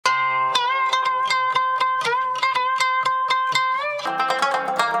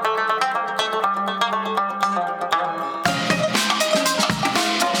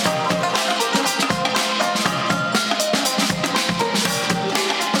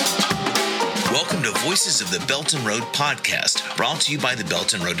Welcome to Voices of the Belt and Road podcast, brought to you by the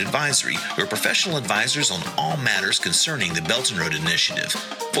Belt and Road Advisory, your professional advisors on all matters concerning the Belt and Road Initiative.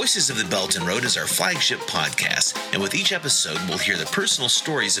 Voices of the Belt and Road is our flagship podcast, and with each episode, we'll hear the personal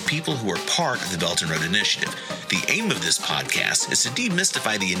stories of people who are part of the Belt and Road Initiative. The aim of this podcast is to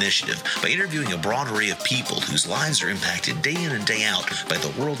demystify the initiative by interviewing a broad array of people whose lives are impacted day in and day out by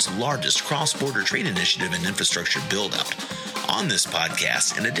the world's largest cross-border trade initiative and infrastructure build-out. On this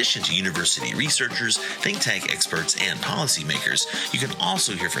podcast, in addition to university researchers, think tank experts, and policymakers, you can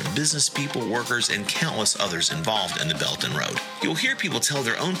also hear from business people, workers, and countless others involved in the Belt and Road. You'll hear people tell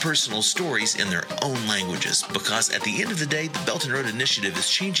their own personal stories in their own languages, because at the end of the day, the Belt and Road Initiative is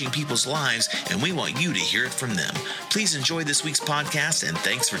changing people's lives, and we want you to hear it from them. Please enjoy this week's podcast, and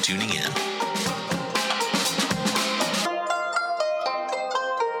thanks for tuning in.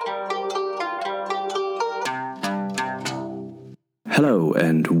 Hello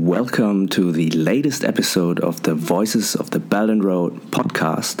and welcome to the latest episode of the Voices of the Belt and Road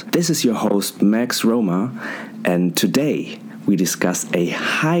podcast. This is your host Max Roma, and today we discuss a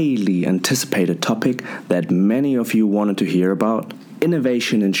highly anticipated topic that many of you wanted to hear about: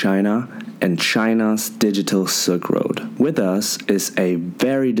 innovation in China and China's digital Silk Road. With us is a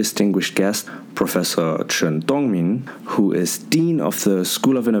very distinguished guest, Professor Chen Dongmin, who is Dean of the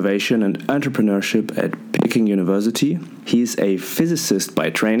School of Innovation and Entrepreneurship at Peking University. He is a physicist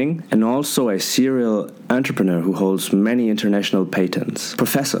by training and also a serial entrepreneur who holds many international patents.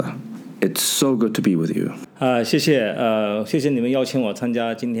 Professor, it's so good to be with you. 谢谢你们邀请我参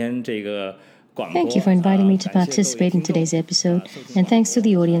加今天这个 Thank you for inviting me to participate in today's episode, and thanks to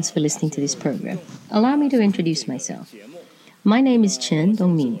the audience for listening to this program. Allow me to introduce myself. My name is Chen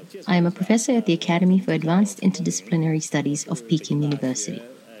Dongmin. I am a professor at the Academy for Advanced Interdisciplinary Studies of Peking University.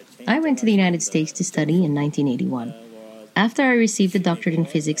 I went to the United States to study in 1981. After I received a doctorate in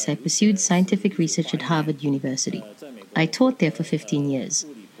physics, I pursued scientific research at Harvard University. I taught there for 15 years.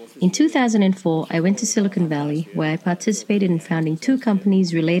 In 2004, I went to Silicon Valley, where I participated in founding 2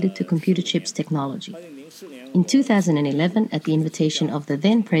 companies related to computer chips technology. In 2011, at the invitation of the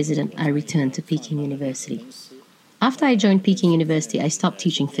then president, I returned to Peking University. After I joined Peking University, I stopped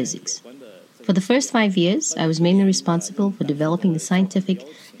teaching physics. For the first 5 years, I was mainly responsible for developing the scientific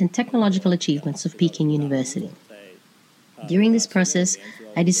and technological achievements of Peking University. During this process,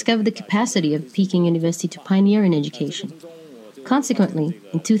 I discovered the capacity of Peking University to pioneer in education. Consequently,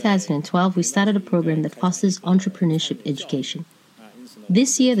 in 2012, we started a program that fosters entrepreneurship education.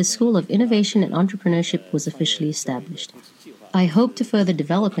 This year, the School of Innovation and Entrepreneurship was officially established. I hope to further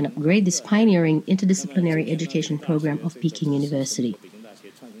develop and upgrade this pioneering interdisciplinary education program of Peking University.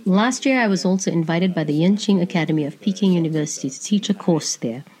 Last year, I was also invited by the Yenqing Academy of Peking University to teach a course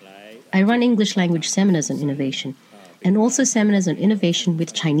there. I run English language seminars on innovation, and also seminars on innovation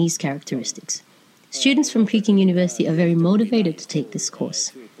with Chinese characteristics. Students from Peking University are very motivated to take this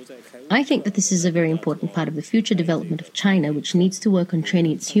course. I think that this is a very important part of the future development of China, which needs to work on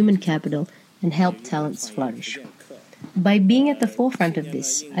training its human capital and help talents flourish. By being at the forefront of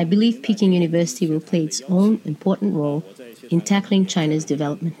this, I believe Peking University will play its own important role in tackling China's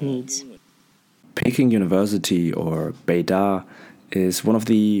development needs. Peking University, or Beida, is one of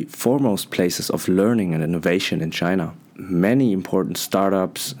the foremost places of learning and innovation in China. Many important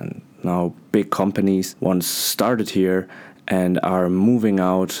startups and now big companies once started here and are moving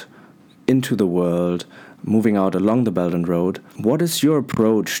out into the world, moving out along the Belt and Road. What is your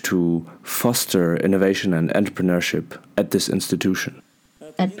approach to foster innovation and entrepreneurship at this institution?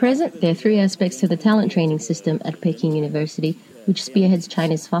 At present, there are 3 aspects to the talent training system at Peking University, which spearheads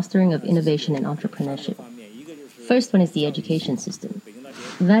China's fostering of innovation and entrepreneurship. First one is the education system.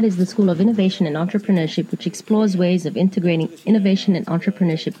 That is the School of Innovation and Entrepreneurship, which explores ways of integrating innovation and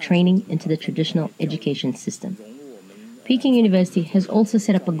entrepreneurship training into the traditional education system. Peking University has also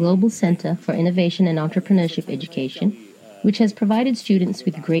set up a global center for innovation and entrepreneurship education, which has provided students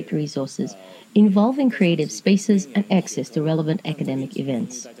with great resources, involving creative spaces and access to relevant academic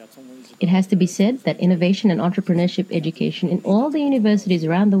events. It has to be said that innovation and entrepreneurship education in all the universities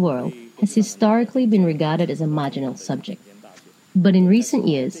around the world has historically been regarded as a marginal subject. But in recent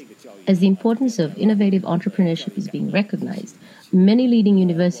years, as the importance of innovative entrepreneurship is being recognized, many leading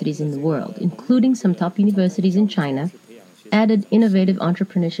universities in the world, including some top universities in China, added innovative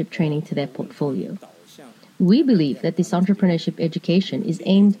entrepreneurship training to their portfolio. We believe that this entrepreneurship education is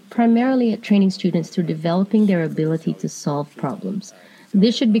aimed primarily at training students through developing their ability to solve problems.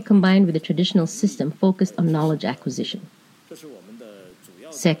 This should be combined with a traditional system focused on knowledge acquisition.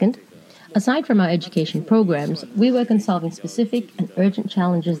 Second, aside from our education programs, we work on solving specific and urgent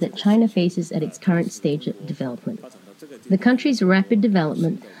challenges that China faces at its current stage of development. The country's rapid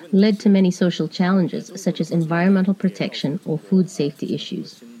development led to many social challenges, such as environmental protection or food safety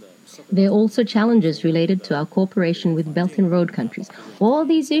issues. There are also challenges related to our cooperation with Belt and Road countries. All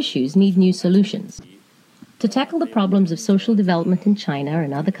these issues need new solutions. To tackle the problems of social development in China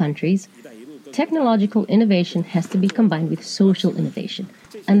and other countries, technological innovation has to be combined with social innovation,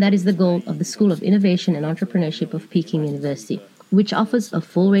 and that is the goal of the School of Innovation and Entrepreneurship of Peking University, which offers a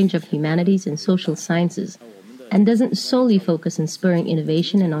full range of humanities and social sciences and doesn't solely focus on spurring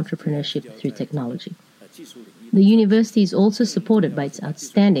innovation and entrepreneurship through technology. The university is also supported by its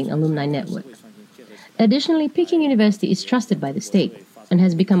outstanding alumni network. Additionally, Peking University is trusted by the state and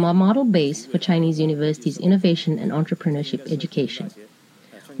has become a model base for Chinese universities' innovation and entrepreneurship education.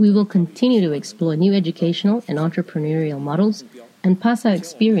 We will continue to explore new educational and entrepreneurial models and pass our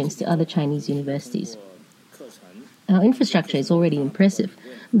experience to other Chinese universities. Our infrastructure is already impressive,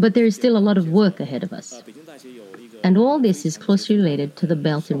 but there is still a lot of work ahead of us. And all this is closely related to the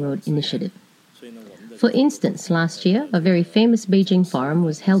Belt and Road Initiative. For instance, last year, a very famous Beijing Forum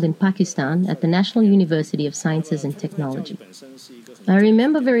was held in Pakistan at the National University of Sciences and Technology. I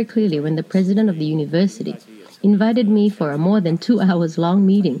remember very clearly when the president of the university invited me for a more than 2 hours long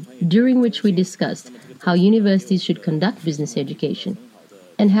meeting, during which we discussed how universities should conduct business education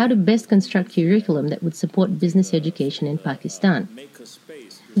and how to best construct curriculum that would support business education in Pakistan.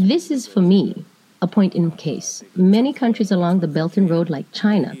 This is, for me, a point in case. Many countries along the Belt and Road, like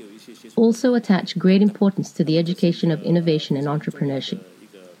China, also attach great importance to the education of innovation and entrepreneurship.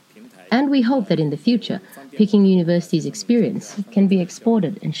 And we hope that in the future, Peking University's experience can be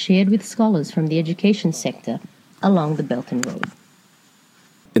exported and shared with scholars from the education sector along the Belt and Road.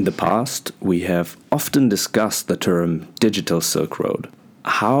 In the past, we have often discussed the term digital Silk Road.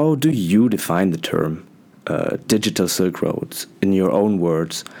 How do you define the term digital Silk Roads in your own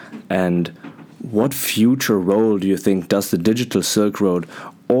words, and what future role do you think does the digital Silk Road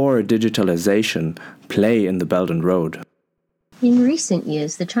or digitalization play in the Belt and Road? In recent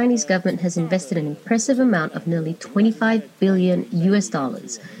years, the Chinese government has invested an impressive amount of nearly $25 billion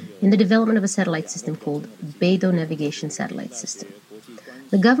in the development of a satellite system called Beidou Navigation Satellite System.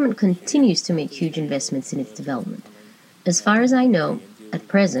 The government continues to make huge investments in its development. As far as I know, at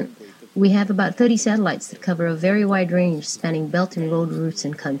present, we have about 30 satellites that cover a very wide range spanning Belt and Road routes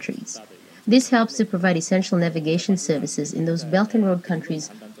and countries. This helps to provide essential navigation services in those Belt and Road countries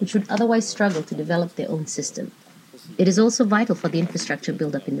which would otherwise struggle to develop their own system. It is also vital for the infrastructure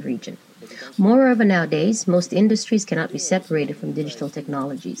build-up in the region. Moreover, nowadays, most industries cannot be separated from digital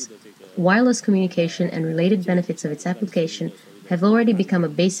technologies. Wireless communication and related benefits of its application have already become a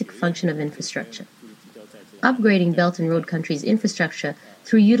basic function of infrastructure. Upgrading Belt and Road countries' infrastructure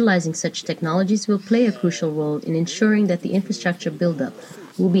through utilizing such technologies will play a crucial role in ensuring that the infrastructure build-up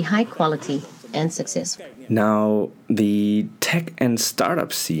will be high quality and successful. Now, the tech and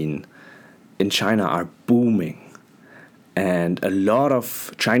startup scene in China are booming, and a lot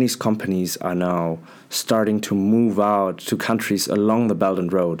of Chinese companies are now starting to move out to countries along the Belt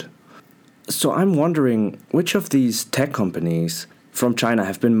and Road. So I'm wondering, which of these tech companies from China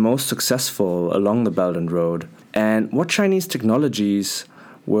have been most successful along the Belt and Road, and what Chinese technologies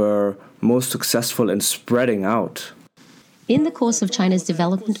were most successful in spreading out? In the course of China's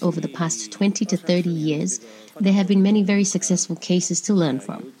development over the past 20 to 30 years, there have been many very successful cases to learn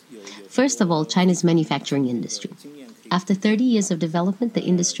from. First of all, China's manufacturing industry. After 30 years of development, the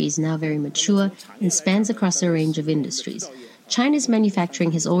industry is now very mature and spans across a range of industries. China's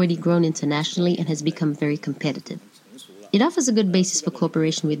manufacturing has already grown internationally and has become very competitive. It offers a good basis for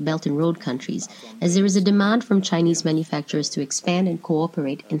cooperation with Belt and Road countries, as there is a demand from Chinese manufacturers to expand and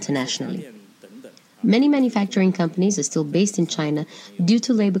cooperate internationally. Many manufacturing companies are still based in China due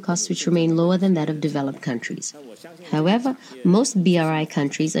to labor costs which remain lower than that of developed countries. However, most BRI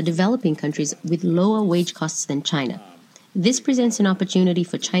countries are developing countries with lower wage costs than China. This presents an opportunity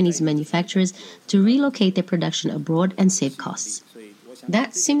for Chinese manufacturers to relocate their production abroad and save costs.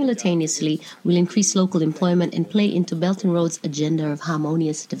 That simultaneously will increase local employment and play into Belt and Road's agenda of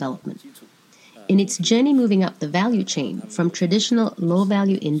harmonious development. In its journey moving up the value chain from traditional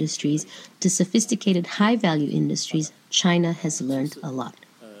low-value industries to sophisticated high-value industries, China has learned a lot.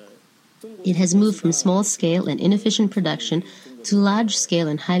 It has moved from small-scale and inefficient production to large-scale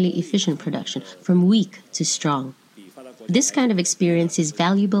and highly efficient production, from weak to strong. This kind of experience is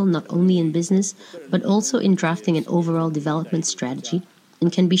valuable not only in business, but also in drafting an overall development strategy,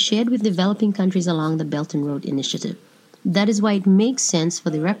 and can be shared with developing countries along the Belt and Road Initiative. That is why it makes sense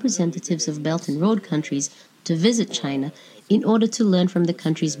for the representatives of Belt and Road countries to visit China in order to learn from the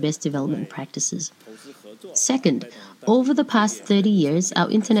country's best development practices. Second, over the past 30 years,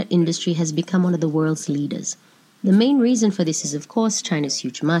 our internet industry has become one of the world's leaders. The main reason for this is, of course, China's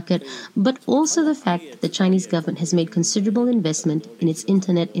huge market, but also the fact that the Chinese government has made considerable investment in its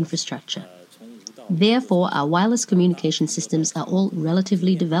internet infrastructure. Therefore, our wireless communication systems are all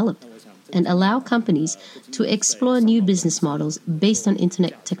relatively developed and allow companies to explore new business models based on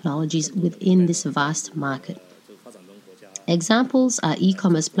internet technologies within this vast market. Examples are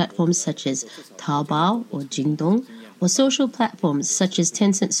e-commerce platforms such as Taobao or Jingdong, or social platforms such as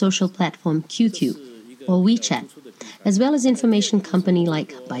Tencent social platform QQ or WeChat, as well as information company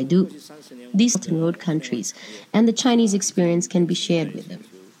like Baidu. These Belt and Road countries and the Chinese experience can be shared with them.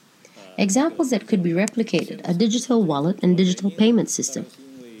 Examples that could be replicated are digital wallet and digital payment system.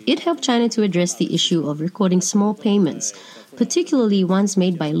 It helped China to address the issue of recording small payments, particularly ones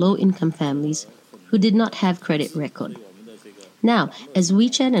made by low-income families who did not have credit record. Now, as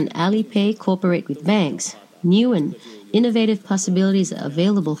WeChat and Alipay cooperate with banks, new and innovative possibilities are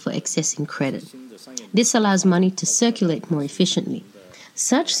available for accessing credit. This allows money to circulate more efficiently.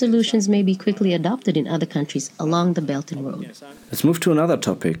 Such solutions may be quickly adopted in other countries along the Belt and Road. Let's move to another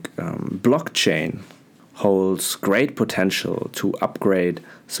topic. Blockchain holds great potential to upgrade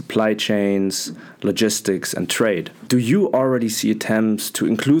supply chains, logistics, and trade. Do you already see attempts to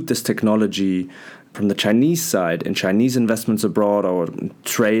include this technology from the Chinese side in Chinese investments abroad or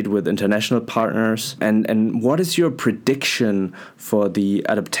trade with international partners? And what is your prediction for the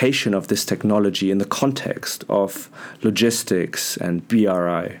adaptation of this technology in the context of logistics and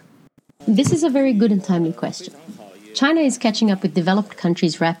BRI? This is a very good and timely question. China is catching up with developed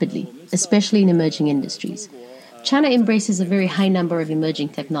countries rapidly, especially in emerging industries. China embraces a very high number of emerging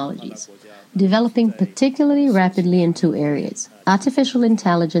technologies, developing particularly rapidly in two areas: artificial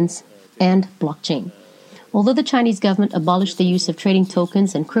intelligence and blockchain. Although the Chinese government abolished the use of trading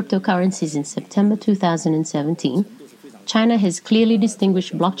tokens and cryptocurrencies in September 2017, China has clearly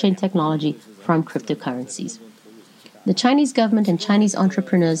distinguished blockchain technology from cryptocurrencies. The Chinese government and Chinese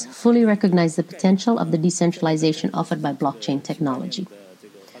entrepreneurs fully recognize the potential of the decentralization offered by blockchain technology.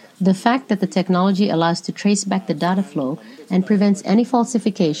 The fact that the technology allows to trace back the data flow and prevents any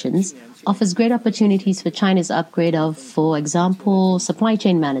falsifications offers great opportunities for China's upgrade of, for example, supply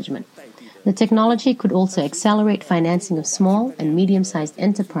chain management. The technology could also accelerate financing of small and medium-sized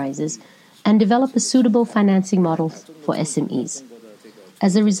enterprises and develop a suitable financing model for SMEs.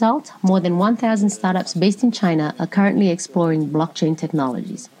 As a result, more than 1,000 startups based in China are currently exploring blockchain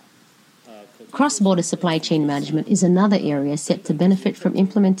technologies. Cross-border supply chain management is another area set to benefit from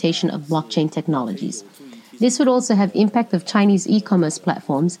implementation of blockchain technologies. This would also have impact of Chinese e-commerce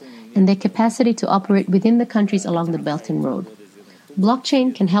platforms and their capacity to operate within the countries along the Belt and Road.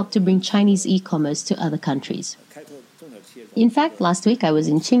 Blockchain can help to bring Chinese e-commerce to other countries. In fact, last week I was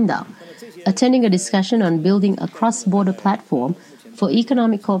in Qingdao, attending a discussion on building a cross-border platform for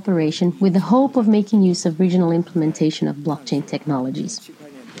economic cooperation with the hope of making use of regional implementation of blockchain technologies.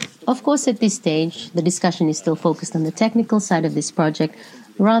 Of course, at this stage, the discussion is still focused on the technical side of this project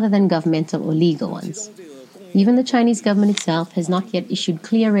rather than governmental or legal ones. Even the Chinese government itself has not yet issued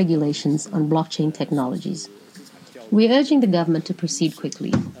clear regulations on blockchain technologies. We are urging the government to proceed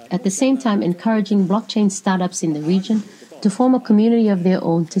quickly, at the same time encouraging blockchain startups in the region to form a community of their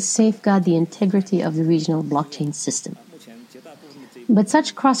own to safeguard the integrity of the regional blockchain system. But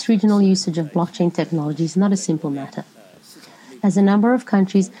such cross-regional usage of blockchain technology is not a simple matter, as a number of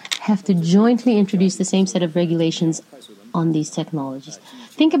countries have to jointly introduce the same set of regulations on these technologies.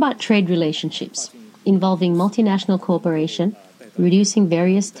 Think about trade relationships involving multinational cooperation, reducing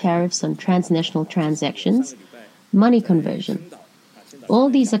various tariffs on transnational transactions, money conversion. All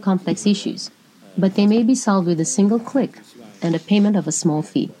these are complex issues, but they may be solved with a single click and a payment of a small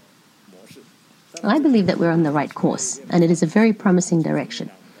fee. I believe that we're on the right course, and it is a very promising direction.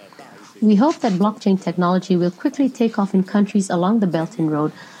 We hope that blockchain technology will quickly take off in countries along the Belt and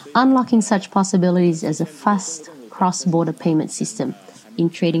Road, unlocking such possibilities as a fast cross-border payment system in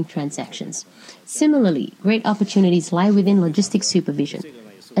trading transactions. Similarly, great opportunities lie within logistics supervision,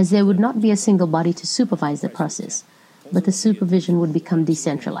 as there would not be a single body to supervise the process, but the supervision would become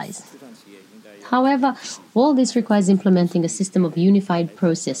decentralized. However, all this requires implementing a system of unified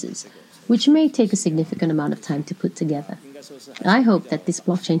processes, which may take a significant amount of time to put together. I hope that this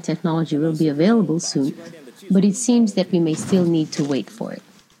blockchain technology will be available soon, but it seems that we may still need to wait for it.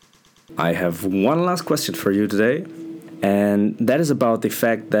 I have one last question for you today, and that is about the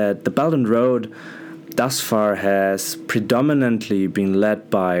fact that the Belt and Road thus far has predominantly been led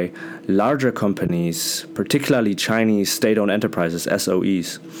by larger companies, particularly Chinese state-owned enterprises,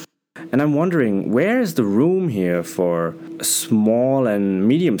 SOEs. And I'm wondering, where is the room here for small and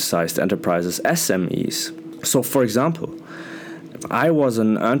medium-sized enterprises, SMEs? So, for example, I was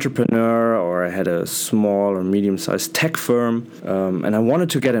an entrepreneur, or I had a small or medium-sized tech firm, and I wanted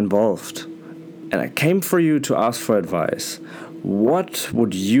to get involved. And I came for you to ask for advice. What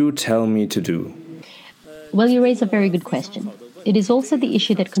would you tell me to do? Well, you raise a very good question. It is also the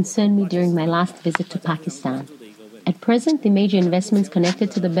issue that concerned me during my last visit to Pakistan. At present, the major investments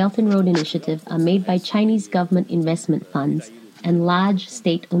connected to the Belt and Road Initiative are made by Chinese government investment funds and large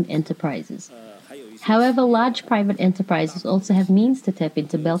state-owned enterprises. However, large private enterprises also have means to tap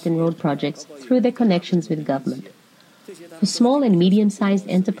into Belt and Road projects through their connections with government. For small and medium-sized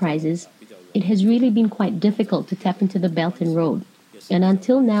enterprises, it has really been quite difficult to tap into the Belt and Road. And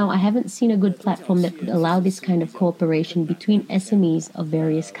until now, I haven't seen a good platform that would allow this kind of cooperation between SMEs of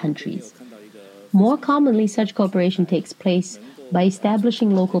various countries. More commonly, such cooperation takes place by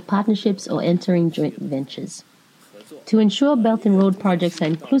establishing local partnerships or entering joint ventures. To ensure Belt and Road projects are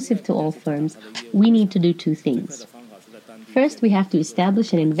inclusive to all firms, we need to do two things. First, we have to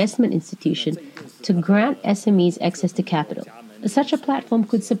establish an investment institution to grant SMEs access to capital. Such a platform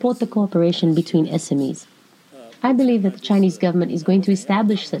could support the cooperation between SMEs. I believe that the Chinese government is going to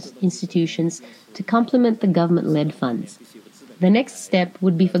establish such institutions to complement the government-led funds. The next step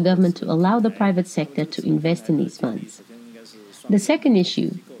would be for government to allow the private sector to invest in these funds. The second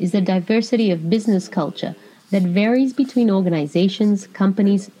issue is the diversity of business culture that varies between organizations,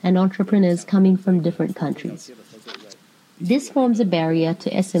 companies, and entrepreneurs coming from different countries. This forms a barrier to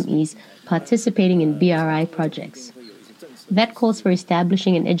SMEs participating in BRI projects. That calls for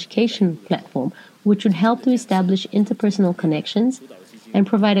establishing an education platform which would help to establish interpersonal connections and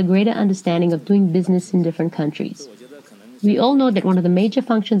provide a greater understanding of doing business in different countries. We all know that one of the major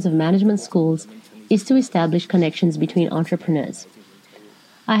functions of management schools is to establish connections between entrepreneurs.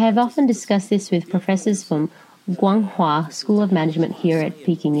 I have often discussed this with professors from Guanghua School of Management here at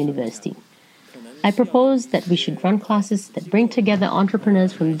Peking University. I propose that we should run classes that bring together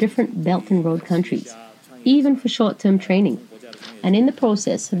entrepreneurs from different Belt and Road countries, even for short-term training. And in the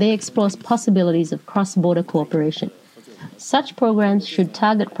process, they explore possibilities of cross-border cooperation. Such programs should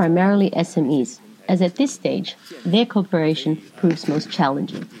target primarily SMEs, as at this stage, their cooperation proves most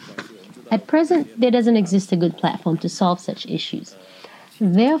challenging. At present, there doesn't exist a good platform to solve such issues.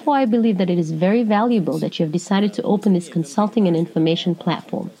 Therefore, I believe that it is very valuable that you have decided to open this consulting and information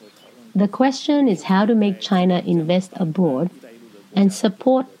platform. The question is how to make China invest abroad and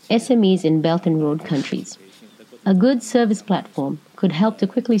support SMEs in Belt and Road countries. A good service platform could help to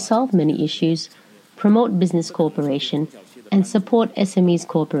quickly solve many issues, promote business cooperation, and support SMEs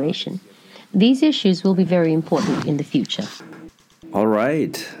cooperation. These issues will be very important in the future. All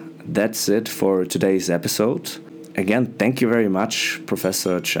right, that's it for today's episode. Again, thank you very much,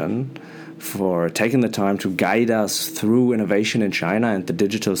 Professor Chen, for taking the time to guide us through innovation in China and the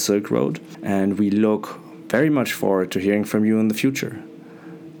digital Silk Road. And we look very much forward to hearing from you in the future.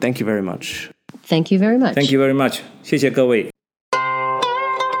 Thank you very much. Thank you very much. Thank you very much. 谢谢各位。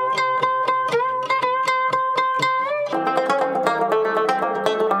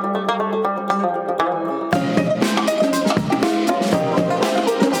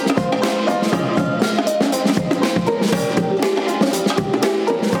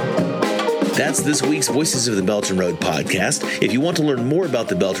That's this week's Voices of the Belt and Road podcast. If you want to learn more about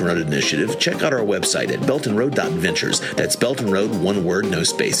the Belt and Road Initiative, check out our website at beltandroad.ventures. That's Belt and Road, one word, no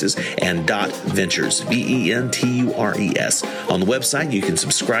spaces, and .ventures, VENTURES. On the website, you can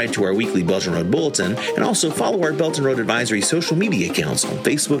subscribe to our weekly Belt and Road Bulletin and also follow our Belt and Road Advisory social media accounts on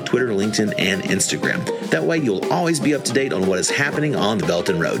Facebook, Twitter, LinkedIn, and Instagram. That way, you'll always be up to date on what is happening on the Belt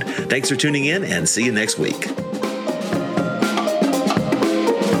and Road. Thanks for tuning in, and see you next week.